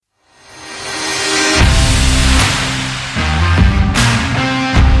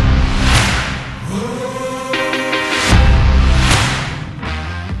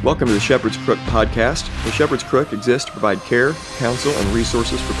Welcome to the Shepherd's Crook podcast. The Shepherd's Crook exists to provide care, counsel, and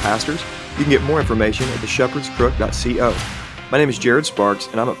resources for pastors. You can get more information at theshepherdscrook.co. My name is Jared Sparks,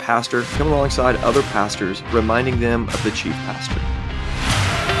 and I'm a pastor coming alongside other pastors, reminding them of the chief pastor.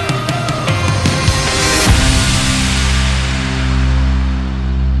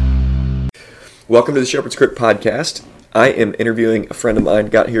 Welcome to the Shepherd's Crook podcast. I am interviewing a friend of mine,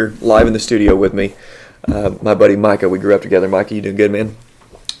 got here live in the studio with me, my buddy Micah. We grew up together. Micah, you doing good, man?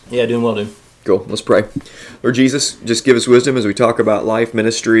 Yeah, doing well, dude. Cool. Let's pray. Lord Jesus, just give us wisdom as we talk about life,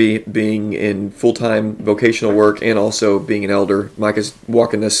 ministry, being in full-time vocational work, and also being an elder. Micah's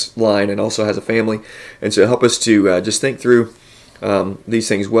walking this line and also has a family. And so help us to just think through these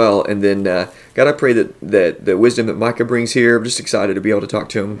things well. And then, God, I pray that the wisdom that Micah brings here, I'm just excited to be able to talk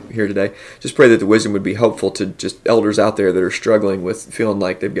to him here today. Just pray that the wisdom would be helpful to just elders out there that are struggling with feeling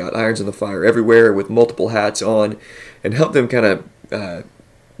like they've got irons in the fire everywhere with multiple hats on, and help them kind of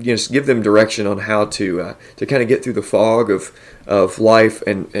just give them direction on how to kind of get through the fog of life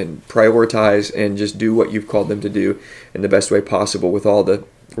and prioritize and just do what you've called them to do in the best way possible with all the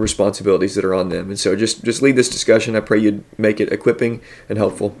responsibilities that are on them. And so just lead this discussion. I pray you'd make it equipping and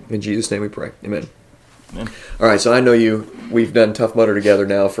helpful. In Jesus' name we pray. Amen. Amen. All right, so I know we've done Tough Mudder together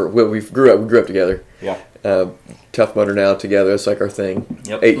now we grew up together. Yeah. Tough Mudder now together. It's like our thing.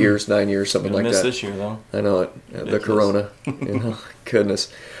 Yep. 8 years, 9 years, something like that. Miss this year though. I know it. The Corona.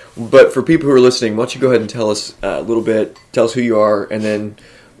 Goodness. But for people who are listening, why don't you go ahead and tell us a little bit, tell us who you are, and then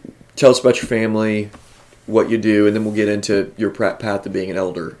tell us about your family, what you do, and then we'll get into your path to being an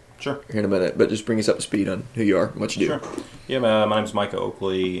elder. Sure. Here in a minute. But just bring us up to speed on who you are and what you do. Sure. Yeah, my name's Micah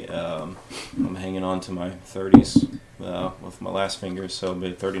Oakley. I'm hanging on to my 30s with my last fingers, so I'll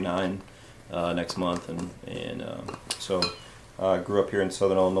be 39 next month. And so I grew up here in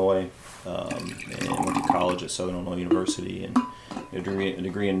Southern Illinois and went to college at Southern Illinois University and a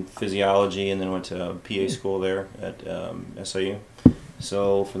degree in physiology, and then went to PA school there at SIU.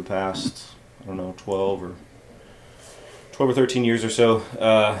 So for the past, 12 or 13 years or so,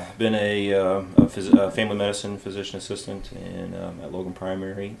 been a family medicine physician assistant at Logan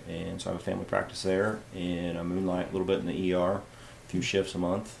Primary, and so I have a family practice there, and I moonlight a little bit in the ER, a few shifts a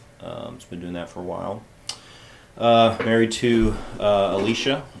month. It's been doing that for a while. Married to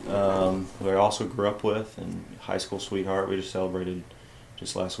Alicia, who I also grew up with, and high school sweetheart. We just celebrated,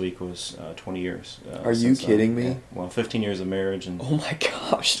 just last week was 20 years. Are you kidding me? Yeah. Well, 15 years of marriage, and Oh my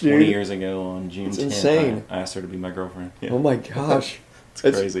gosh, dude. 20 years ago on June 10th, insane. I asked her to be my girlfriend. Yeah. Oh my gosh. It's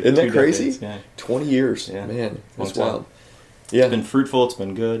crazy. Isn't that 2 crazy? decades, yeah. 20 years. Yeah. Man, that's Long time. wild. Yeah. It's been fruitful. It's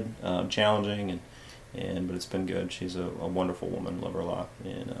been good, challenging, but it's been good. She's a wonderful woman. Love her a lot.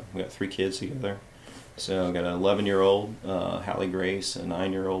 And we got 3 kids together. So I got an 11-year-old, Hallie Grace, a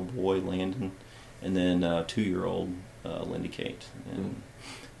 9-year-old boy, Landon, and then 2-year-old, Lindy Kate. And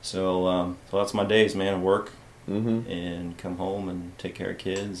so that's my days, man. I work and come home and take care of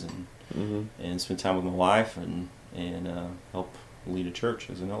kids and spend time with my wife and help lead a church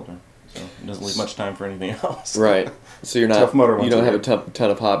as an elder. So it doesn't leave much time for anything else. Right. So you don't have a ton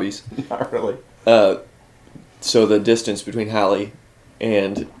of hobbies. Not really. So the distance between Hallie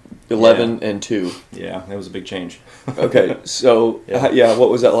and 11 and 2. Yeah, that was a big change. Okay, so what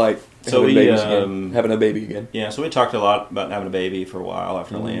was that like? So having a baby again. Yeah, so we talked a lot about having a baby for a while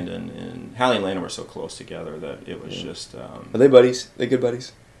after Landon, and Hallie and Landon were so close together that it was just. Are they buddies? They good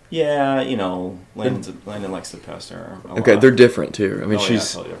buddies? Yeah, Landon likes to pester her. Okay, they're different too. I mean, totally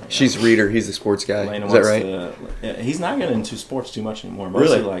different, she's Reader. He's the sports guy. Landon Is that right? he's not getting into sports too much anymore.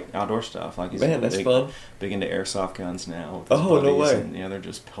 Mostly Really? like outdoor stuff. Like he's that's fun. Big into airsoft guns now. With his Oh, no buddies, way. And, they're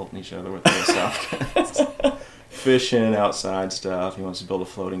just pelting each other with airsoft guns. Fishing, outside stuff. He wants to build a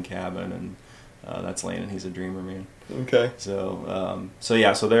floating cabin, and that's Landon. He's a dreamer, man. Okay. So they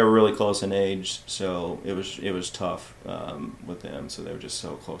were really close in age. So it was tough with them. So they were just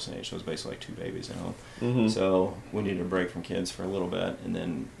so close in age. So it was basically like 2 babies at home. Mm-hmm. So we needed a break from kids for a little bit, and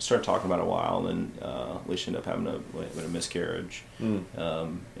then started talking about it a while. And then Alicia ended up having a miscarriage, but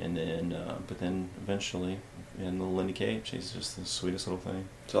then eventually, and little Lindy Kate, she's just the sweetest little thing.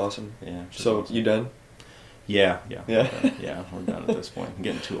 It's awesome. Yeah. So awesome. you done? Yeah. Yeah. We're done at this point. I'm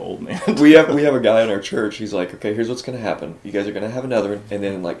getting too old, man. we have a guy in our church. He's like, okay, here's what's going to happen. You guys are going to have another one, and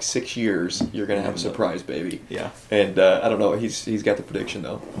then in like 6 years, you're going to have a surprise baby. Yeah. And I don't know. He's got the prediction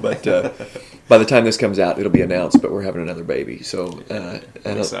though. But by the time this comes out, it'll be announced. But we're having another baby. So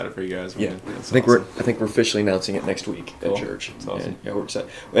I'm excited for you guys. Yeah. That's I think awesome. we're officially announcing it next week at church. That's awesome. And, we're excited.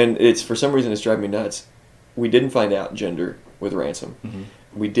 And it's for some reason it's driving me nuts. We didn't find out gender with Ransom. Mm-hmm.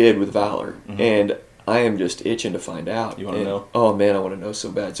 We did with Valor, and I am just itching to find out. You want to know? Oh, man, I want to know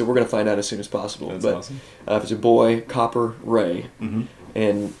so bad. So we're going to find out as soon as possible. That's but awesome. If it's a boy, Copper Ray. Mm-hmm.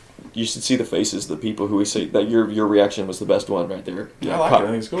 And you should see the faces of the people who we say that your reaction was the best one right there. Yeah, I like it. I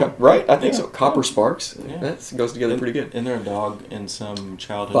think it's cool. Right? I think so. Copper Sparks. Yeah. That goes together pretty good. And they're a dog in some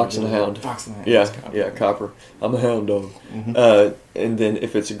childhood. Fox and the Hound. Fox and the Hound. Yeah, Copper. I'm a hound dog. Mm-hmm. And then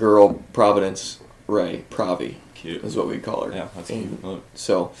if it's a girl, Providence Ray, Pravi. Cute. Is what we call her. Yeah, that's cute.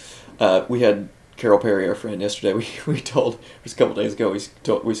 So, we had Carol Perry, our friend, yesterday. We told, it was a couple days ago,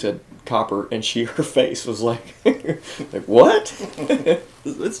 we said Copper, and her face was like, like, what?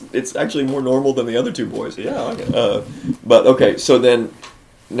 it's actually more normal than the other two boys. Yeah, I like it. But, okay, so then,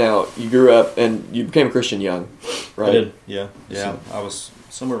 now, you grew up, and you became a Christian young, right? I did, yeah. So, I was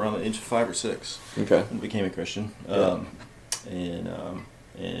somewhere around the age of 5 or 6. Okay. And became a Christian.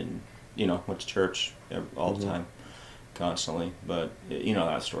 And you know, went to church all the time, constantly. But you know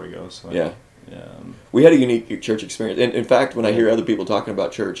how that story goes. Like, yeah. We had a unique church experience. And in fact, when I hear other people talking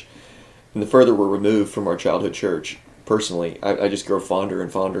about church, and the further we're removed from our childhood church, personally, I just grow fonder and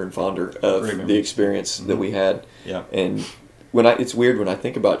fonder and fonder of the experience that we had. Yeah. And it's weird when I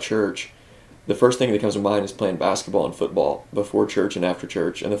think about church, the first thing that comes to mind is playing basketball and football before church and after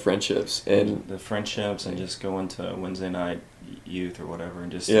church, and the friendships and just going to Wednesday night youth or whatever,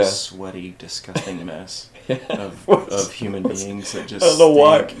 and just a sweaty, disgusting mess of human beings that just I don't know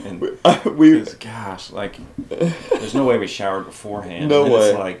why. And gosh, like there's no way we showered beforehand. No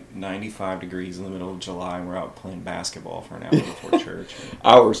way. It's like 95 degrees in the middle of July, and we're out playing basketball for an hour before church.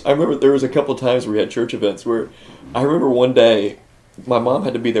 Hours. I remember there was a couple of times where we had church events where I remember one day my mom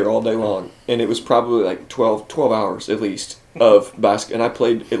had to be there all day long, and it was probably like 12 hours at least of basketball, and I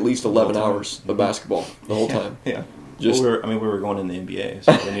played at least 11 hours of basketball the whole time. Yeah. Just, we were going in the NBA,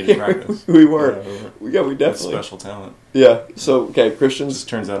 so we needed practice. We were. Yeah, we definitely. Special talent. Yeah. So, okay, Christians. Just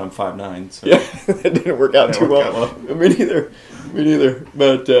turns out I'm 5'9". So. Yeah, that didn't work out too well. Me neither.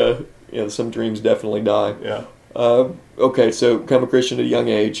 But, some dreams definitely die. Yeah. Okay, so become a Christian at a young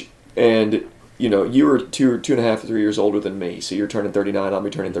age, and, you were 2.5 to 3 years older than me, so you're turning 39, I'll be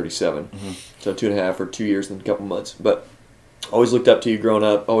turning 37. Mm-hmm. So 2.5 or 2 years and a couple months. But always looked up to you growing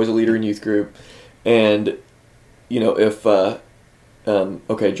up, always a leader in youth group, and... if,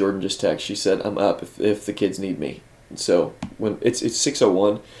 Jordan just texted, she said, I'm up if the kids need me. So when it's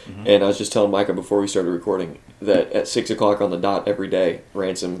 6:01, and I was just telling Micah before we started recording that at 6 o'clock on the dot every day,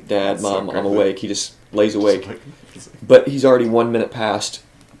 Ransom, Dad, Mom, I'm awake. He just lays awake. But he's already 1 minute past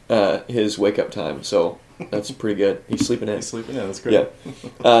his wake up time, so that's pretty good. He's sleeping in. That's great.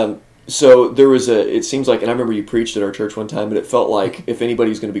 Yeah. So there was it seems like, and I remember you preached at our church one time, but it felt like if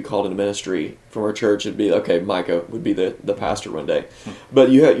anybody's going to be called into ministry from our church, it'd be, okay, Micah would be the pastor one day. But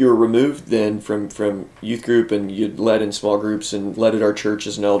you were removed then from youth group, and you'd led in small groups and led at our church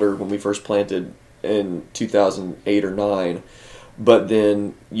as an elder when we first planted in 2008 or 9. But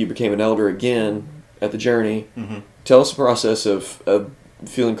then you became an elder again at the Journey. Mm-hmm. Tell us the process of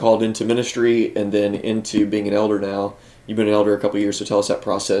feeling called into ministry and then into being an elder now. You've been an elder a couple of years, so tell us that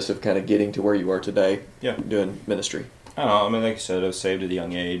process of kind of getting to where you are today, doing ministry. I don't know. I mean, like I said, I was saved at a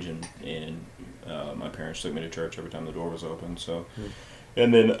young age, and my parents took me to church every time the door was open. So,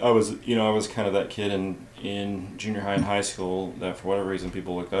 and then I was kind of that kid in junior high and high school that for whatever reason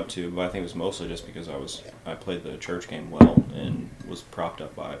people looked up to, but I think it was mostly just because I played the church game well and was propped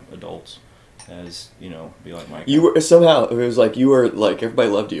up by adults. As be like Mike. You were somehow it was like you were like everybody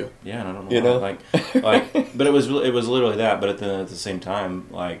loved you. Yeah, and I don't know. Like, but it was literally that. But at the same time,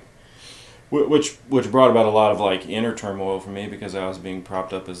 like, which brought about a lot of like inner turmoil for me because I was being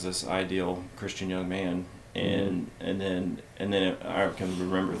propped up as this ideal Christian young man, and then I can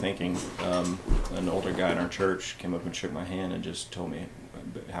remember thinking an older guy in our church came up and shook my hand and just told me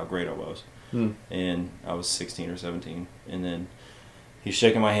how great I was, and I was 16 or 17, and then. He's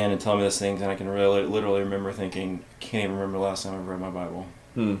shaking my hand and telling me these things, and I can literally remember thinking, can't even remember the last time I read my Bible.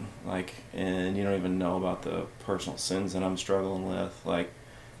 Like, and you don't even know about the personal sins that I'm struggling with, like,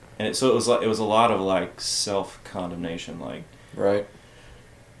 and it was a lot of like self-condemnation, like, right,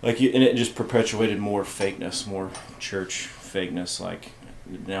 like and it just perpetuated more fakeness, more church fakeness. Like,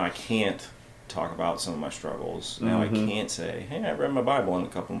 now I can't talk about some of my struggles. Now I can't say, hey, I read my Bible in a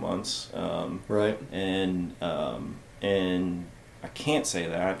couple months, right, and I can't say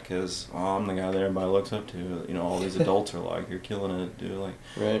that because I'm the guy that everybody looks up to. All these adults are like, "You're killing it, dude!" Like,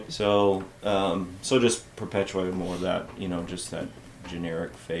 right. So just perpetuated more of that. Just that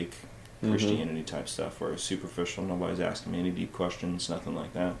generic, fake Christianity type stuff, where it's superficial. Nobody's asking me any deep questions, nothing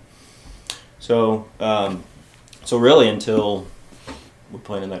like that. So really, until we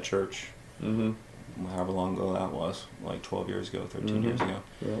played in that church, however long ago that was, like 12 years ago, 13 years ago,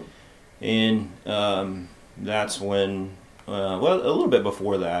 and that's when. A little bit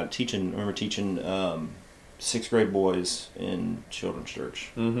before that, I remember teaching sixth grade boys in children's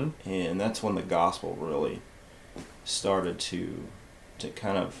church, and that's when the gospel really started to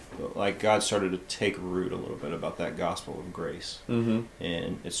kind of, like, God started to take root a little bit about that gospel of grace,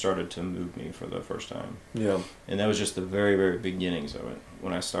 and it started to move me for the first time. Yeah, and that was just the very, very beginnings of it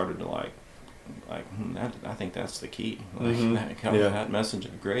when I started to I think that's the key. That message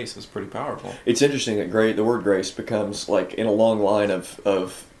of grace is pretty powerful. It's interesting that the word grace becomes like in a long line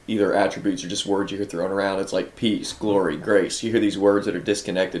of either attributes or just words you hear thrown around. It's like peace, glory, grace. You hear these words that are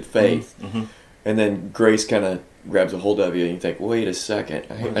disconnected, faith, and then grace kind of grabs a hold of you, and you think, "Wait a second,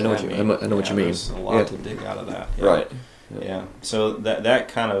 I know what you mean." I know what you mean. There's a lot to dig out of that. Yeah. Right. Yeah. So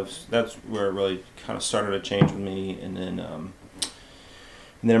that's where it really kind of started to change with me, and then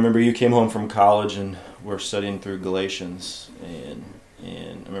I remember you came home from college and we're studying through Galatians, and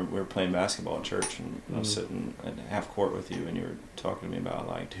I remember we were playing basketball at church, and I was sitting at half court with you, and you were talking to me about,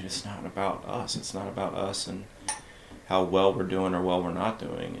 like, dude, it's not about us. It's not about us and how well we're doing or well we're not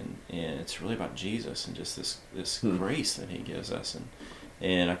doing, and it's really about Jesus and just this grace that he gives us,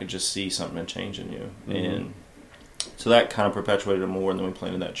 and I could just see something change in you, and so that kind of perpetuated it more, and then we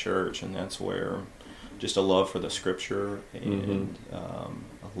planted that church, and that's where just a love for the scripture and a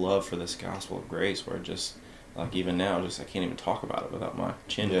love for this gospel of grace, where just, like, even now, just I can't even talk about it without my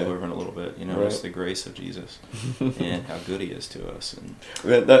chin quivering a little bit, just the grace of Jesus and how good he is to us. And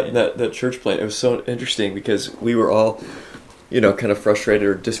that church plant, it was so interesting because we were all, kind of frustrated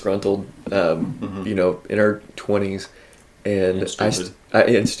or disgruntled, in our 20s. And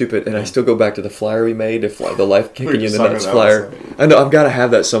stupid. And I still go back to the flyer we made, the life kicking you in the nuts flyer. I know, I've got to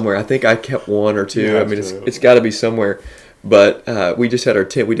have that somewhere. I think I kept one or two. I mean, it's got to be somewhere. But we just had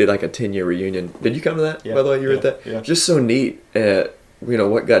we did like a 10-year reunion. Did you come to that, by the way? You were at that? Yeah. Just so neat,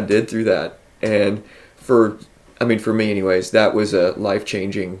 what God did through that. And for me anyways, that was a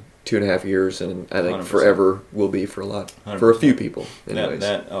life-changing 2.5 years, and I think 100%. Forever will be for a few people. Anyways.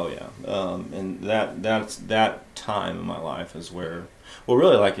 And that time in my life is where, well,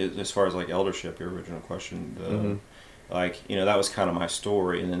 really, like, as far as like eldership, your original question, that was kind of my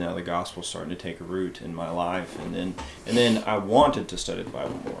story, and then now the gospel's starting to take a root in my life, and then I wanted to study the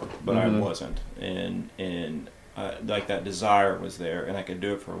Bible more, but I wasn't, and like that desire was there, and I could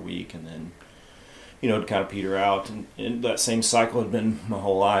do it for a week, and then to kind of peter out, and that same cycle had been my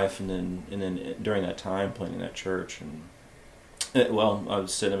whole life, and then during that time planting that church, I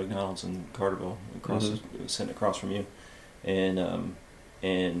was sitting at McDonald's in Carterville, sitting across from you, and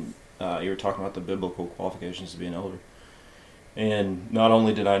you were talking about the biblical qualifications to be an elder, and not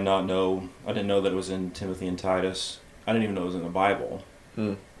only did I not know, I didn't know that it was in Timothy and Titus, I didn't even know it was in the Bible.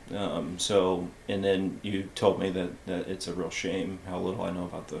 And then you told me that it's a real shame how little I know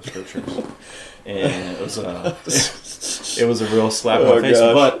about the scriptures, and it was a real slap in my face.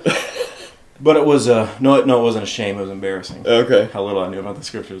 Gosh. But it was no, it wasn't a shame. It was embarrassing. Okay, how little I knew about the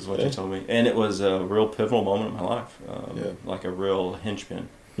scriptures is what you told me, and it was a real pivotal moment in my life, like a real linchpin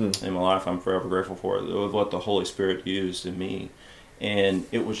in my life. I'm forever grateful for it. It was what the Holy Spirit used in me, and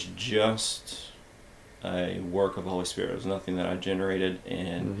it was just a work of the Holy Spirit. It was nothing that I generated,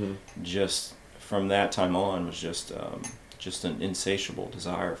 and just from that time on was just an insatiable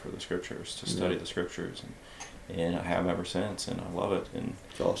desire for the scriptures, to study the scriptures, and I have ever since, and I love it, and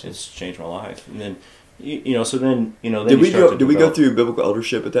it's changed my life. And then Did we go through biblical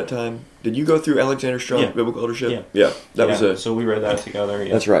eldership at that time? Did you go through Alexander Strong's biblical eldership? Yeah. That was it. So we read that together.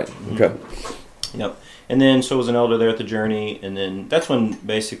 Yeah. That's right. Okay. Yep. And then, so I was an elder there at the Journey, and then that's when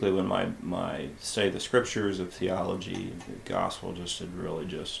my study of the scriptures, of theology, the gospel just had really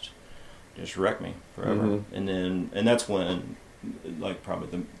just wrecked me forever. And that's when, like,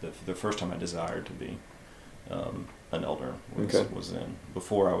 probably the first time I desired to be an elder was then.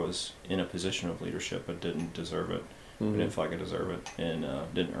 Before I was in a position of leadership, but didn't deserve it. I didn't feel like I deserved it, and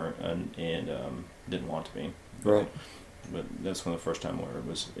didn't earn, and didn't want to be. Right. But that's when the first time where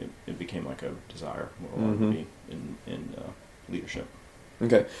it became like a desire where I wanted to be in leadership.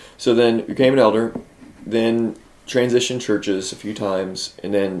 Okay, so then you became an elder, then transitioned churches a few times,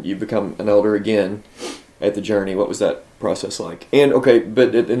 and then you become an elder again at the Journey. What was that process like? And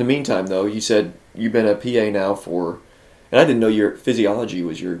but in the meantime, though, you said you've been a PA now and I didn't know your physiology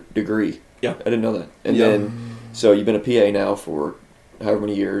was your degree. Yeah, I didn't know that. And then, so you've been a PA now for however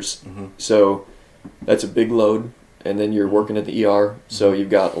many years. So that's a big load. And then you're working at the ER, so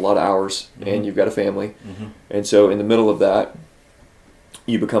you've got a lot of hours, and you've got a family. And so in the middle of that,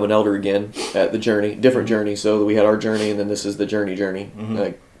 you become an elder again at the Journey, different Journey. So we had our Journey, and then this is the Journey.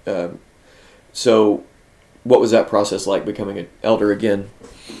 So what was that process like, becoming an elder again?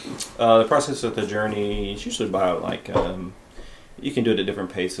 The process at the Journey is usually about You can do it at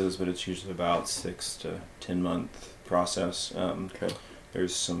different paces, but it's usually about 6 to 10 month process. Okay.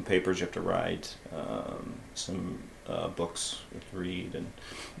 There's some papers you have to write, some books you have to read,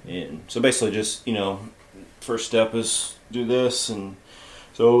 and so basically just, first step is do this, and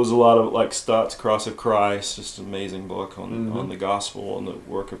so it was a lot of like Stott's Cross of Christ, just an amazing book on the gospel and the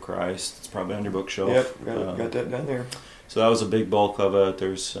work of Christ. It's probably on your bookshelf. Yep, got that down there. So that was a big bulk of it.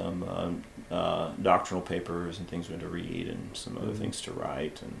 There's some doctrinal papers and things we had to read, and some other things to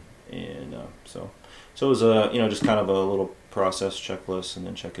write, and so it was just kind of a little process checklist, and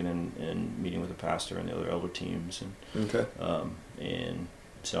then checking in and meeting with the pastor and the other elder teams, and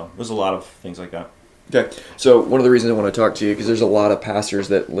so there's a lot of things like that. Okay, so one of the reasons I want to talk to you, because there's a lot of pastors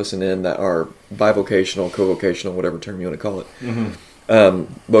that listen in that are bivocational, co-vocational, whatever term you want to call it,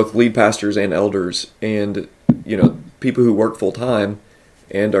 both lead pastors and elders, and people who work full time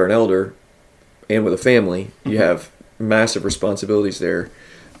and are an elder and with a family, you have massive responsibilities there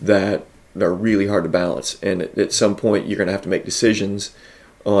that are really hard to balance, and at some point you're going to have to make decisions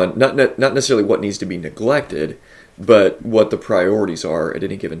on not necessarily what needs to be neglected, but what the priorities are at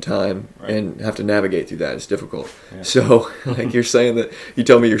any given time, and have to navigate through that. It's difficult. Yeah. So, like you're saying that you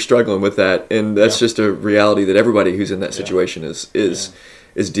told me you're struggling with that, and that's just a reality that everybody who's in that situation is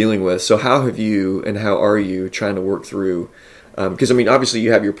dealing with. So, how have you and how are you trying to work through? Because obviously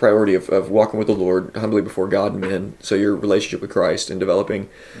you have your priority of walking with the Lord humbly before God and men. So your relationship with Christ and developing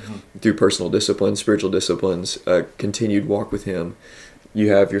through personal disciplines, spiritual disciplines, continued walk with Him. You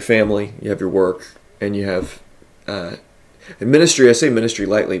have your family, you have your work, and you have ministry. I say ministry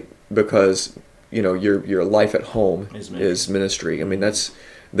lightly because your life at home is ministry. That's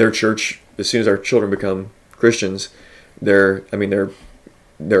their church. As soon as our children become Christians, they're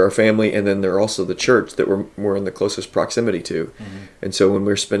our family, and then they're also the church that we're in the closest proximity to. And so when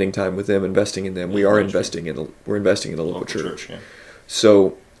we're spending time with them, investing in them, we're investing in the local church.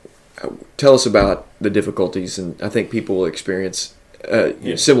 So tell us about the difficulties, and I think people will experience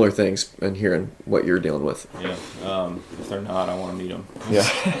similar things in hearing what you're dealing with. If they're not, I want to meet them.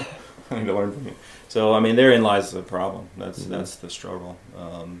 I need to learn from you. So therein lies the problem. That's the struggle,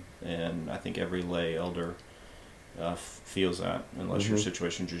 and I think every lay elder feels that, unless your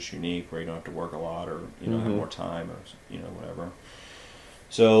situation is just unique where you don't have to work a lot, or have more time, or whatever.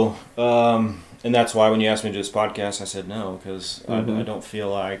 So and that's why when you asked me to do this podcast, I said no, because I don't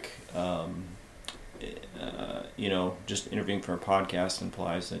feel like just interviewing for a podcast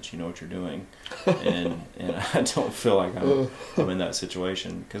implies that you know what you're doing, and I don't feel like I'm in that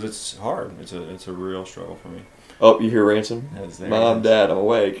situation, because it's hard. It's a real struggle for me. Oh, you hear Ransom? Mom, Dad, I'm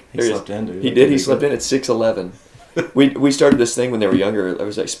awake. He slept in, dude. He did. He slept in at 6:11. We started this thing when they were younger. It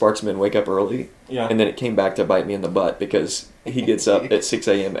was like Sparksmen wake up early, and then it came back to bite me in the butt, because he gets up at 6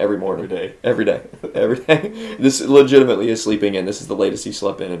 a.m. every morning. Every day. This legitimately is sleeping in. This is the latest he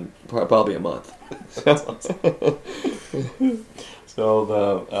slept in probably a month.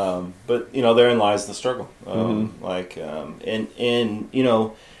 So but therein lies the struggle.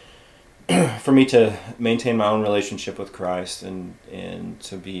 For me to maintain my own relationship with Christ and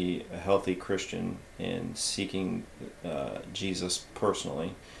to be a healthy Christian and seeking Jesus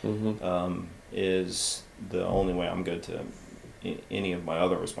personally is the only way I'm good to any of my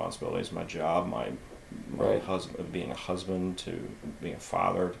other responsibilities, my job, my husband, being a husband, to being a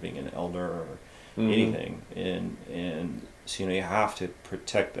father, to being an elder, or anything. And so you have to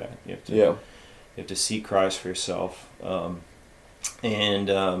protect that. You have to seek Christ for yourself,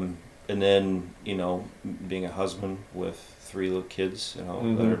 and then, being a husband with 3 little kids, that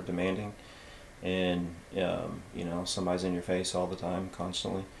are demanding, and, somebody's in your face all the time,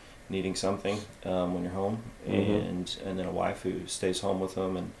 constantly needing something when you're home, and then a wife who stays home with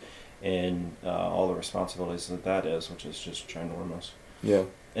them, and all the responsibilities that is, which is just ginormous. Yeah.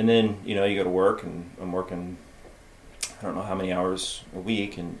 And then, you go to work, and I'm working, I don't know how many hours a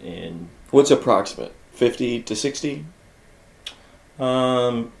week, and what's approximate? 50 to 60?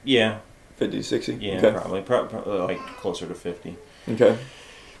 Yeah. 50 to 60? Yeah, okay. Probably like closer to 50. Okay.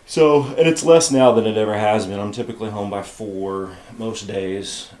 So, and it's less now than it ever has been. I'm typically home by 4 most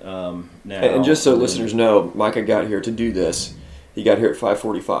days now. And just so listeners know, Micah got here to do this. He got here at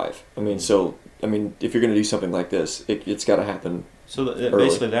 5:45. If you're going to do something like this, it's got to happen. So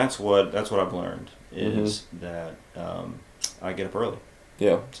basically, that's what I've learned is that I get up early.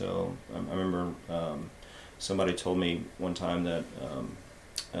 Yeah. So I remember somebody told me one time that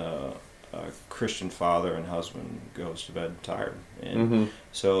a Christian father and husband goes to bed tired, and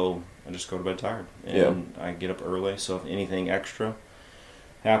so I just go to bed tired, and I get up early. So if anything extra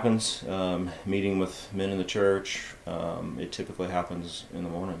happens, meeting with men in the church, it typically happens in the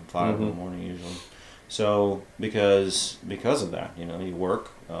morning, 5 in the morning usually. So because of that, you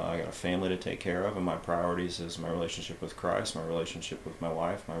work. I got a family to take care of, and my priorities is my relationship with Christ, my relationship with my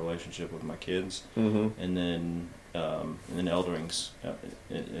wife, my relationship with my kids, and then elderings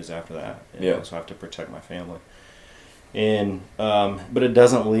is after that. So I have to protect my family, and but it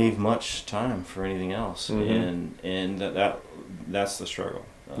doesn't leave much time for anything else, and that's the struggle.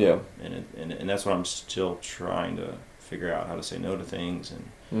 And that's what I'm still trying to figure out, how to say no to things, and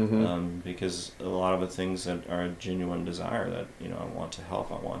because a lot of the things that are a genuine desire that I want to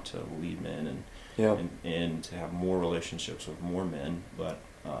help, I want to lead men and to have more relationships with more men, but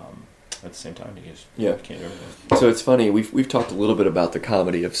at the same time you can't do everything. So it's funny, we've talked a little bit about the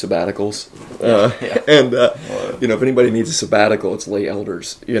comedy of sabbaticals, and if anybody needs a sabbatical, it's lay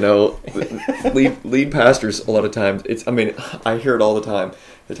elders. Lead pastors a lot of times. I hear it all the time.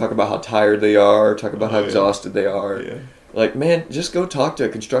 They talk about how tired they are, talk about how exhausted they are. Yeah. Like, man, just go talk to a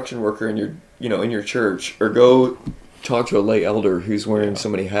construction worker in your church, or go talk to a lay elder who's wearing so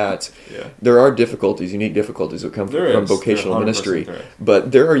many hats. Yeah. There are unique difficulties that come from vocational ministry,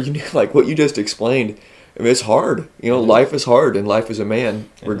 but there are like what you just explained. It's hard. Life is hard, and life as a man,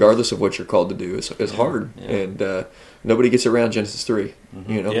 regardless of what you're called to do, is hard. Yeah. And nobody gets around Genesis 3.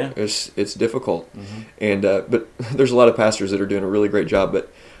 It's difficult, and but there's a lot of pastors that are doing a really great job.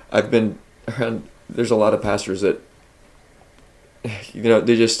 But I've been around. There's a lot of pastors that they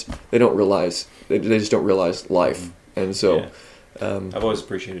don't realize they just don't realize life, and so. I've always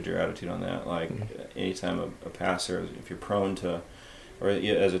appreciated your attitude on that. Like anytime a pastor, if you're prone to, or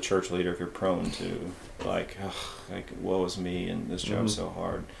as a church leader, if you're prone to like woe is me and this job's so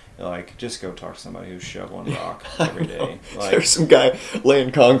hard, like just go talk to somebody who's shoveling rock every day. Like, there's some guy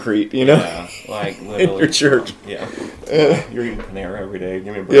laying concrete, Yeah, like literally in your church. You're eating Panera every day.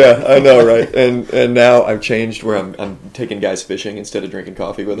 Give me a break. Yeah, I know, right? And now I've changed where I'm taking guys fishing instead of drinking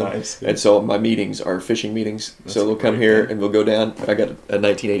coffee with them. Nice. And so my meetings are fishing meetings. That's so they'll come here and we'll go down. I got a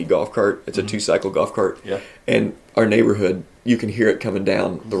 1980 golf cart. It's a 2-cycle golf cart. Yeah. And our neighborhood, you can hear it coming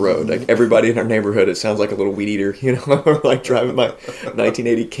down the road. Like everybody in our neighborhood, it sounds like a little weed eater, like driving my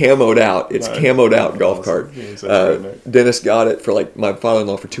 1980 camoed out. It's camoed out golf cart. Dennis got it for like my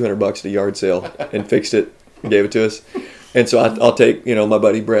father-in-law for $200 at a yard sale and fixed it and gave it to us. And so I'll take, my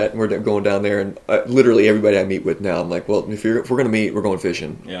buddy Brett, and we're going down there, and literally everybody I meet with now, I'm like, well, if we're going to meet, we're going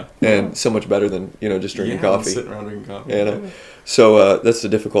fishing. Yeah. And so much better than, just drinking coffee. Sitting around drinking coffee. So that's the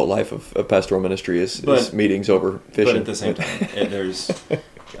difficult life of pastoral ministry is meetings over fishing. But at the same time, there's,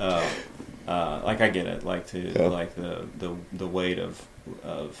 like I get it, like the weight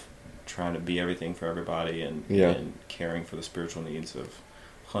of trying to be everything for everybody and caring for the spiritual needs of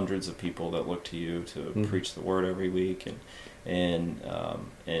hundreds of people that look to you to preach the word every week, and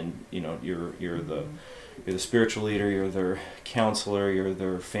you're the spiritual leader, you're their counselor, you're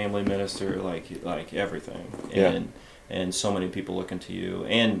their family minister, like everything, and so many people looking to you,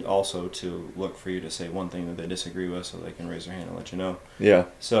 and also to look for you to say one thing that they disagree with, so they can raise their hand and let you know. Yeah.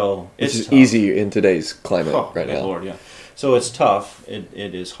 So it's just easy in today's climate right now. Lord, yeah. So it's tough. It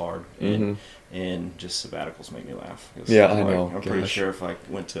is hard. And just sabbaticals make me laugh. Yeah, I know. I'm pretty sure if I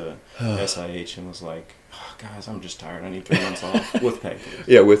went to SIH and was like, guys, I'm just tired. I need 3 months off with pay.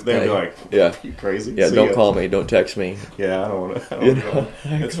 Yeah, with pay. They'd be like, yeah, you crazy? Yeah, so don't call me. Don't text me. Yeah, I don't want to.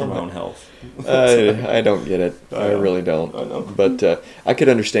 It's for my own health. I don't get it. I really don't. I know. But I could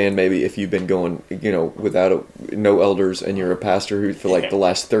understand maybe if you've been going, without no elders, and you're a pastor who for like the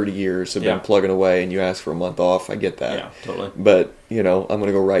last 30 years have been plugging away, and you ask for a month off. I get that. Yeah, totally. But I'm going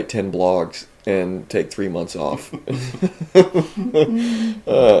to go write 10 blogs and take 3 months off.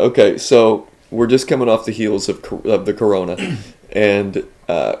 Okay, so we're just coming off the heels of the corona, and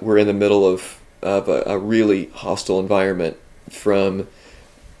we're in the middle of a really hostile environment from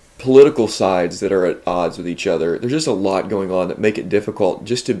political sides that are at odds with each other. There's just a lot going on that make it difficult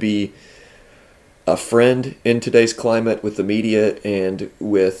just to be a friend in today's climate with the media and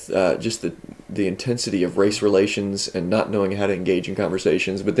with just the intensity of race relations and not knowing how to engage in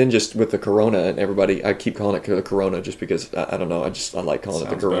conversations. But then just with the corona and everybody, I keep calling it the corona just because, I don't know, I like calling it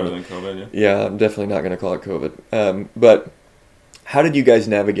the corona. Better than COVID, yeah, I'm definitely not going to call it COVID. But how did you guys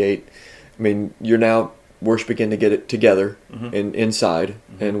navigate? I mean, you're now worshiping to get it together inside,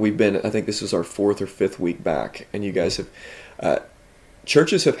 and we've been, I think this is our 4th or 5th week back, and you guys have...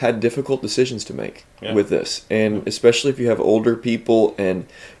 churches have had difficult decisions to make with this, and especially if you have older people and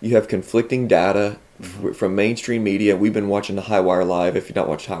you have conflicting data from mainstream media. We've been watching the Highwire Live. If you've not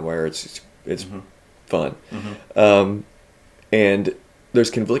watched Highwire, it's fun. And there's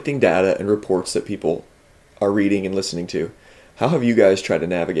conflicting data and reports that people are reading and listening to. How have you guys tried to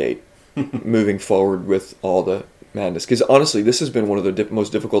navigate moving forward with all the madness. Because honestly, this has been one of the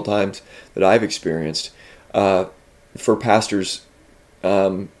most difficult times that I've experienced for pastors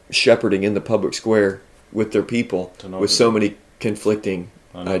shepherding in the public square with their people with so many conflicting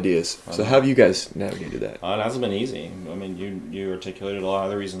ideas. So how have you guys navigated that? It hasn't been easy. I mean, you articulated a lot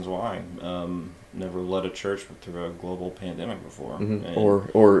of the reasons why. Never led a church through a global pandemic before. Mm-hmm.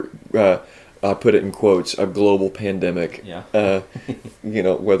 Or put it in quotes, a global pandemic. Yeah.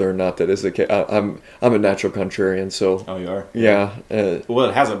 Whether or not that is the case. I'm a natural contrarian, so. Oh, you are? Yeah. Well,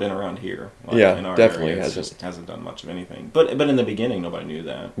 it hasn't been around here. In our definitely area. hasn't. Just hasn't done much of anything. But in the beginning, nobody knew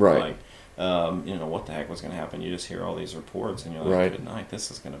that. Right. What the heck was going to happen? You just hear all these reports, and you're like, right. good night, this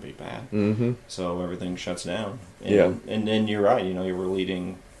is going to be bad. Mm-hmm. So everything shuts down. Yeah. And then you're right. You were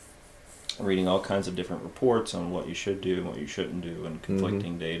reading all kinds of different reports on what you should do and what you shouldn't do, and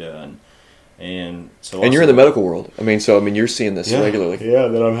conflicting data, and so. And you're in the medical world. You're seeing this regularly. Yeah,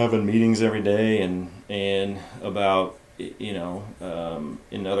 that I'm having meetings every day, and about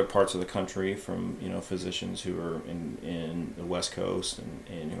in other parts of the country from physicians who are in the West Coast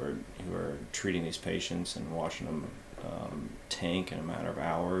and who are treating these patients and watching them tank in a matter of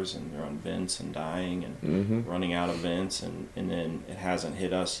hours, and they're on vents and dying and running out of vents, and then it hasn't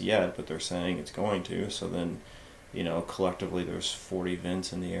hit us yet, but they're saying it's going to. So then, collectively there's 40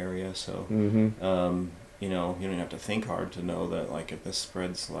 vents in the area. So, you don't have to think hard to know that, like, if this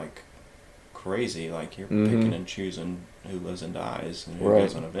spreads like crazy, like, you're picking and choosing who lives and dies and who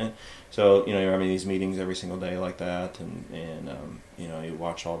goes on a vent. So, you're having these meetings every single day like that, and you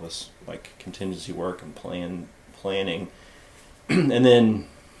watch all this like contingency work and planning, and then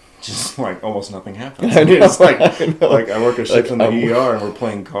just like almost nothing happens. It's like I work a shift in the ER and we're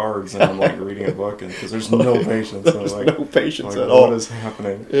playing cards and I'm like reading a book, and because there's no patience. There's no patience at all. What is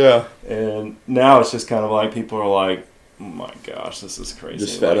happening? Yeah. And now it's just kind of like people are like, oh my gosh, this is crazy.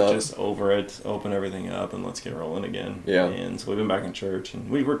 Just fed up. Just over it, open everything up, and let's get rolling again. Yeah. And so we've been back in church, and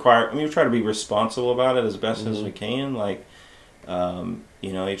we try to be responsible about it as best as we can. Like,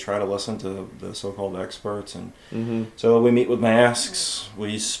 you try to listen to the so-called experts, and so we meet with masks.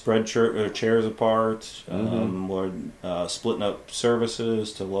 We spread chairs apart. We're splitting up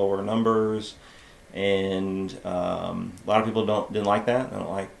services to lower numbers, and a lot of people didn't like that. They don't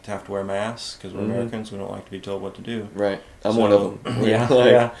like to have to wear masks because we're Americans. We don't like to be told what to do. Right. I'm one of them.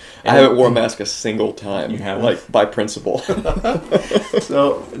 Yeah. I haven't worn a mask a single time. You haven't? Like, by principle.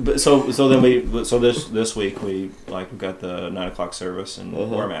 So this week we've got the 9:00 service and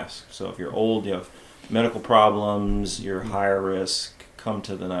wear a mask. So if you're old, you have medical problems, you're higher risk, come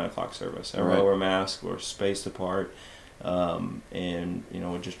to the 9:00 service. Everyone wear a mask. We're spaced apart. And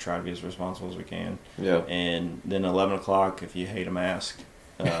we just try to be as responsible as we can. Yeah. And then 11:00, if you hate a mask,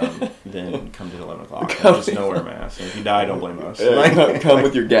 then come to 11:00. Just no wear a mask. And if you die, don't blame us. Come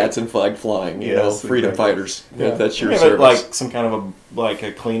with your Gadsden flag flying. Freedom fighters. Yeah. If that's your service. Like some kind of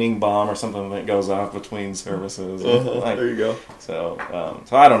a cleaning bomb or something that goes off between services. There you go. So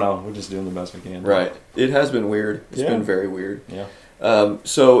I don't know. We're just doing the best we can. Right. It has been weird. It's been very weird. Yeah.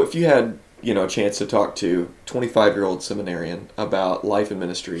 So if you had a chance to talk to 25-year-old seminarian about life and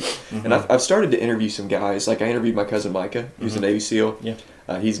ministry, and I've started to interview some guys. Like, I interviewed my cousin Micah, who's a Navy SEAL. Yeah.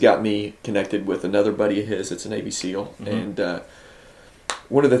 He's got me connected with another buddy of his that's a Navy SEAL, and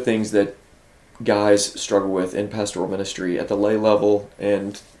one of the things that guys struggle with in pastoral ministry at the lay level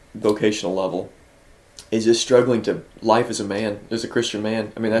and vocational level is just struggling to life as a man, as a Christian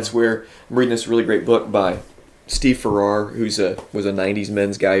man. I mean, that's where I'm reading this really great book by Steve Farrar, who's was a 90s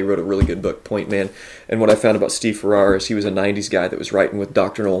men's guy. He wrote a really good book, Point Man. And what I found about Steve Farrar is he was a 90s guy that was writing with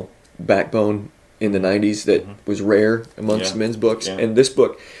doctrinal backbone in the 90s that was rare amongst men's books. Yeah. And this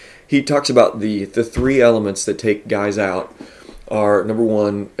book, he talks about the three elements that take guys out are, number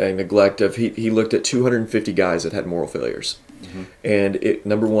one, a neglect of, he looked at 250 guys that had moral failures. And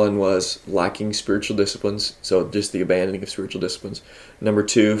number one was lacking spiritual disciplines, so just the abandoning of spiritual disciplines. Number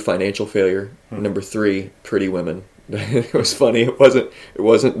two, financial failure. Number three, pretty women. It was funny. It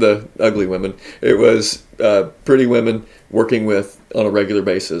wasn't the ugly women. It was pretty women working with on a regular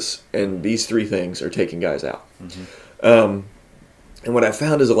basis, and these three things are taking guys out. And what I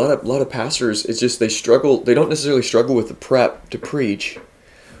found is a lot of pastors, it's just they struggle. They don't necessarily struggle with the prep to preach,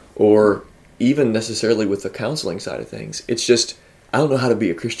 or even necessarily with the counseling side of things. It's just, I don't know how to be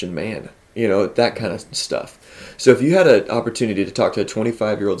a Christian man, that kind of stuff. So if you had an opportunity to talk to a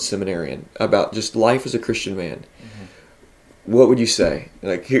 25-year-old seminarian about just life as a Christian man, what would you say?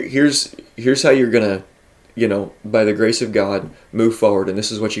 Like, here's how you're going to, by the grace of God, move forward, and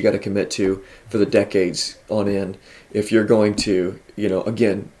this is what you got to commit to for the decades on end if you're going to,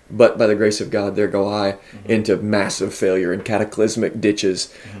 again, but by the grace of God, there go I into massive failure and cataclysmic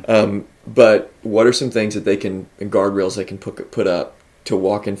ditches. But what are some things that they can, and guardrails they can put up to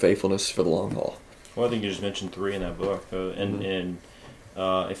walk in faithfulness for the long haul? Well, I think you just mentioned 3 in that book, and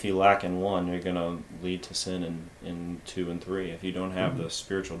if you lack in one, you're going to lead to sin in 2 and 3. If you don't have the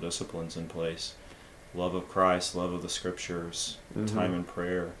spiritual disciplines in place, love of Christ, love of the Scriptures, time in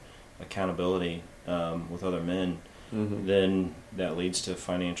prayer, accountability with other men, then that leads to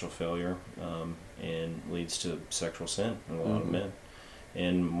financial failure and leads to sexual sin in a lot of men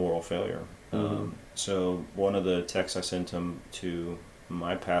and moral failure. So one of the texts I sent him to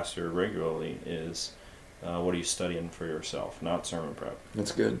my pastor regularly is, what are you studying for yourself? Not sermon prep.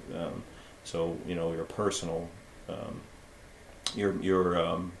 That's good. So your personal, your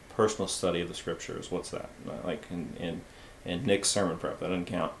personal study of the Scriptures. What's that like? And Nick's sermon prep, that doesn't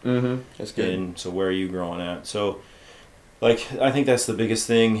count. That's good. And so where are you growing at? So, like, I think that's the biggest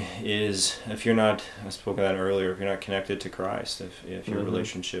thing is if you're not, I spoke of that earlier, if you're not connected to Christ, if your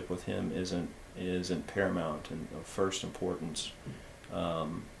relationship with Him isn't paramount and of first importance,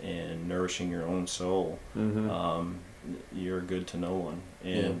 and nourishing your own soul, you're good to no one.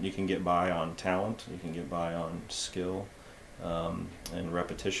 And you can get by on talent, you can get by on skill, and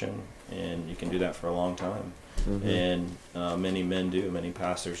repetition, and you can do that for a long time. And many men do, many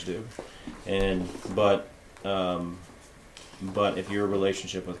pastors do. But if your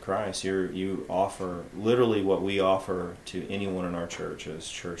relationship with Christ, you offer literally what we offer to anyone in our church as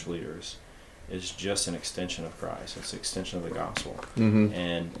church leaders is just an extension of Christ. It's an extension of the gospel.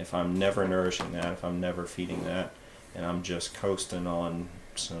 And if I'm never nourishing that, if I'm never feeding that, and I'm just coasting on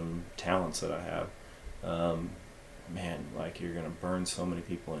some talents that I have, man, like you're going to burn so many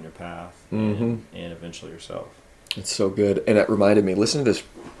people in your path and eventually yourself. It's so good. And it reminded me, listen to this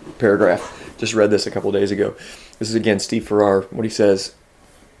paragraph. Just read this a couple of days ago. This is again Steve Farrar. What he says,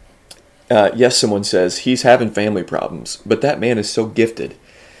 yes, someone says, he's having family problems, but that man is so gifted.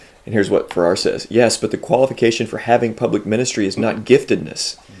 And here's what Farrar says. Yes, but the qualification for having public ministry is not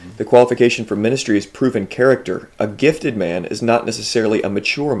giftedness. The qualification for ministry is proven character. A gifted man is not necessarily a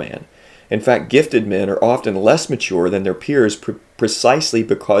mature man. In fact, gifted men are often less mature than their peers precisely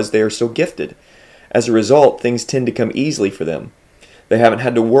because they are so gifted. As a result, things tend to come easily for them. They haven't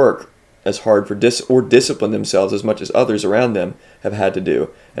had to work as hard for or discipline themselves as much as others around them have had to do.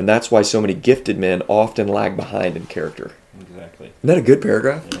 And that's why so many gifted men often lag behind in character. Exactly. Isn't that a good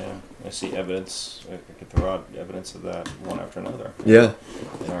paragraph? Yeah. I see evidence, I could throw out evidence of that one after another. Yeah.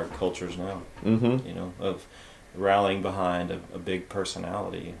 In our cultures now. Of rallying behind a big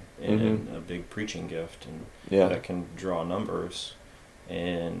personality and a big preaching gift, and that can draw numbers,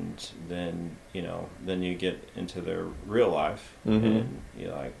 and then you get into their real life, and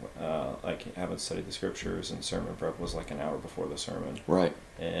you're like haven't studied the Scriptures, and sermon prep was like an hour before the sermon, right?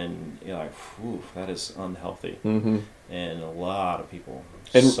 And you're like, whew, that is unhealthy, and a lot of people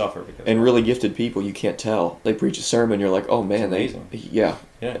suffer because and really gifted people, you can't tell. They preach a sermon, you're like, oh man, amazing.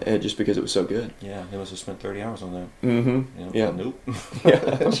 Just because it was so good. Yeah, they must have spent 30 hours on that. Nope. Yeah,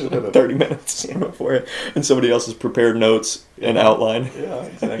 30 minutes before it, and somebody else has prepared notes and outline. Yeah,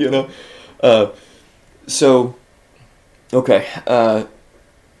 exactly.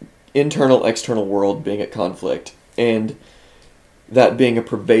 Internal, external world being at conflict, and that being a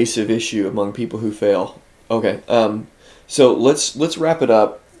pervasive issue among people who fail. Okay, so let's wrap it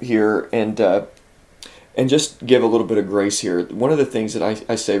up here and just give a little bit of grace here. One of the things that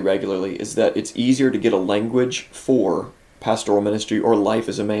I say regularly is that it's easier to get a language for pastoral ministry or life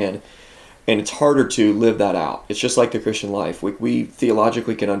as a man, and it's harder to live that out. It's just like the Christian life. We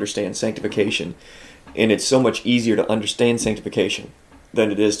theologically can understand sanctification, and it's so much easier to understand sanctification than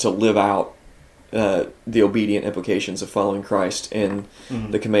it is to live out the obedient implications of following Christ and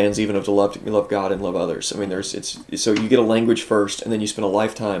the commands even of to love God and love others. I mean, so you get a language first, and then you spend a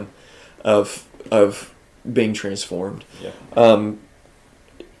lifetime of being transformed. Yeah.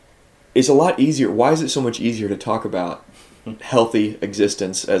 It's a lot easier. Why is it so much easier to talk about healthy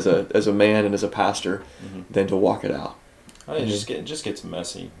existence as a man and as a pastor than to walk it out? It just gets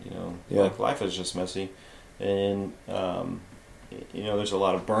messy, Yeah. Like life is just messy, and there's a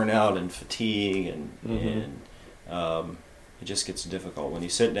lot of burnout and fatigue, and it just gets difficult when you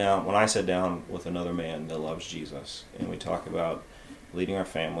sit down. When I sit down with another man that loves Jesus, and we talk about leading our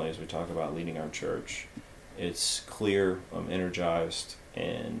families, we talk about leading our church, it's clear, I'm energized,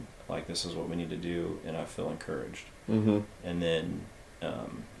 and like this is what we need to do, and I feel encouraged. And then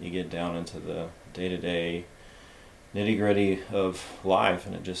you get down into the day-to-day nitty-gritty of life,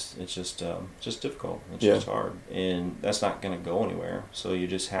 and it's just difficult. It's just hard, and that's not going to go anywhere. So you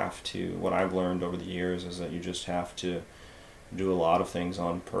just have to. What I've learned over the years is that you just have to do a lot of things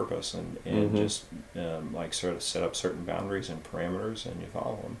on purpose and Mm-hmm. just like sort of set up certain boundaries and parameters, and you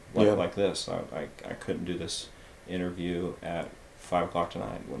follow them. Yeah. Like this, I couldn't do this interview at 5 o'clock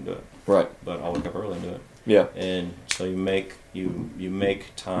tonight. Wouldn't do it. Right. But I'll wake up early and do it. Yeah. And so you make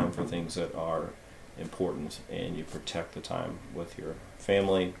time for things that are important, and you protect the time with your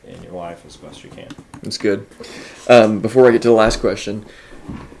family and your life as best you can. That's good. Before I get to the last question,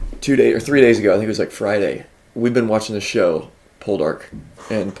 3 days ago, I think it was like Friday, we've been watching the show Poldark,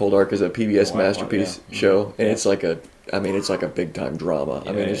 and Poldark is a PBS masterpiece show, and it's like a big time drama.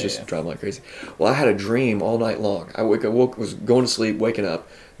 It's just drama like crazy. Well, I had a dream all night long. I was going to sleep, waking up,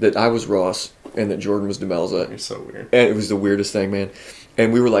 that I was Ross and that Jordan was DeMelza. You're so weird. And it was the weirdest thing, man.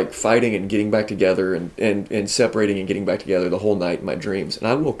 And we were like fighting and getting back together and separating and getting back together the whole night in my dreams. And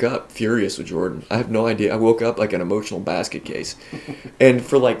I woke up furious with Jordan. I have no idea. I woke up like an emotional basket case. And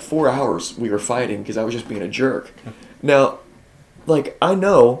for like 4 hours we were fighting because I was just being a jerk. Now, like, I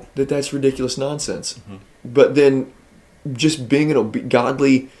know that that's ridiculous nonsense. Mm-hmm. But then just being a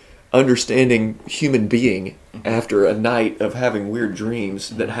godly, understanding human being after a night of having weird dreams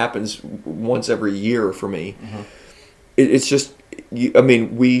that happens once every year for me, it's just,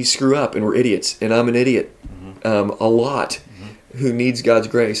 we screw up and we're idiots, and I'm an idiot a lot who needs God's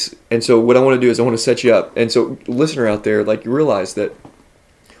grace. And so what I want to do is I want to set you up. And so, listener out there, like, you realize that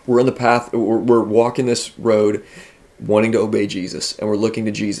we're on the path, we're walking this road wanting to obey Jesus, and we're looking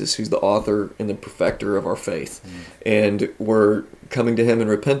to Jesus, who's the author and the perfecter of our faith. And we're coming to him in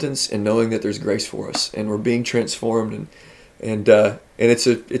repentance and knowing that there's grace for us, and we're being transformed, and it's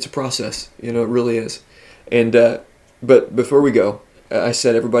a process, it really is. And but before we go, I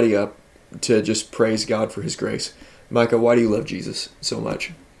set everybody up to just praise God for his grace. Micah, why do you love Jesus so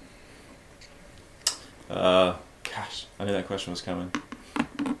much? Gosh, I knew that question was coming.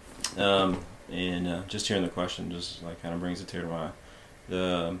 And just hearing the question just like kind of brings a tear to my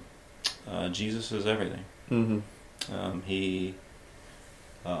eye. Jesus is everything. Mm-hmm. He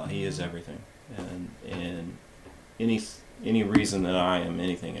is everything, and any reason that I am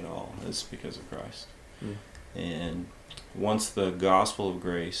anything at all is because of Christ. And once the gospel of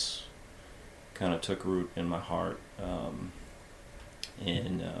grace kind of took root in my heart,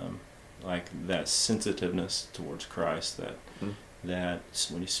 and like that sensitiveness towards Christ, that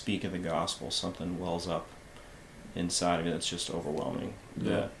when you speak of the gospel, something wells up inside of you that's just overwhelming.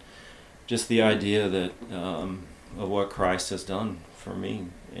 That just the idea that of what Christ has done for me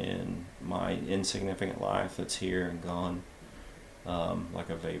in my insignificant life that's here and gone like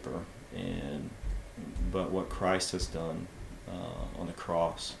a vapor, but what Christ has done on the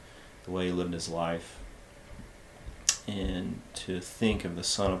cross, the way he lived his life, and to think of the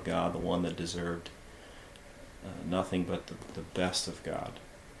Son of God, the one that deserved nothing but the best of God,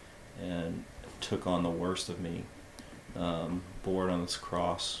 and took on the worst of me, bore it on this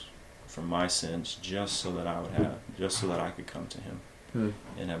cross for my sins, just so that I could come to him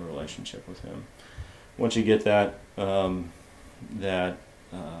and have a relationship with him. Once you get that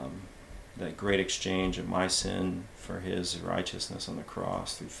great exchange of my sin for his righteousness on the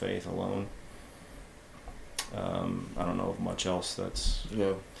cross through faith alone, I don't know of much else that's.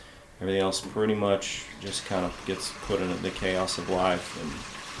 Everything else pretty much just kind of gets put in the chaos of life,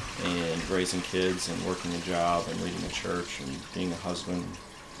 and raising kids and working a job and leading a church and being a husband.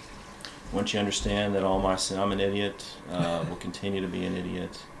 Once you understand that all my sin, I'm an idiot, will continue to be an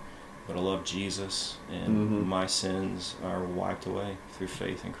idiot, but I love Jesus, and my sins are wiped away through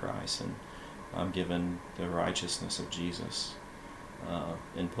faith in Christ, and I'm given the righteousness of Jesus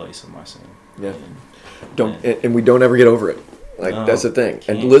in place of my sin. Yeah. And we don't ever get over it. That's the thing.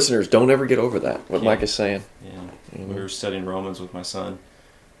 Can't. And listeners, don't ever get over that, what Mike is saying. Yeah. We were studying Romans with my son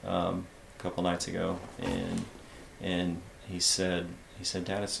a couple nights ago, and he said,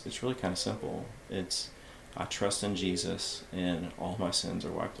 Dad, it's really kind of simple. I trust in Jesus, and all my sins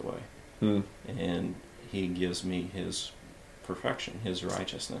are wiped away. And he gives me his perfection, his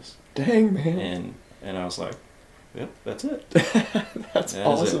righteousness. Dang, man. And I was like, yep, that's it. That's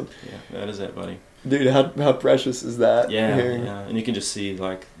awesome. Yeah, that is it, buddy. Dude, how precious is that? Yeah, and you can just see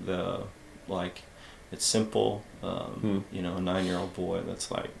it's simple. A 9-year-old boy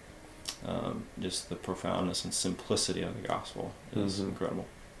that's like just the profoundness and simplicity of the gospel is incredible.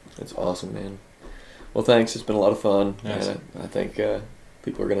 That's awesome, man. Well, thanks. It's been a lot of fun. Nice. And I think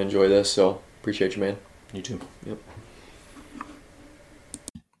people are going to enjoy this. So appreciate you, man. You too. Yep.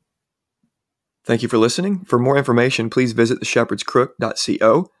 Thank you for listening. For more information, please visit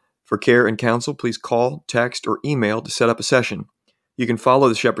theshepherdscrook.co. For care and counsel, please call, text, or email to set up a session. You can follow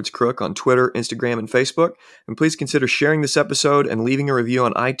The Shepherd's Crook on Twitter, Instagram, and Facebook, and please consider sharing this episode and leaving a review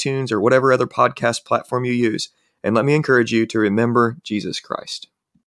on iTunes or whatever other podcast platform you use. And let me encourage you to remember Jesus Christ.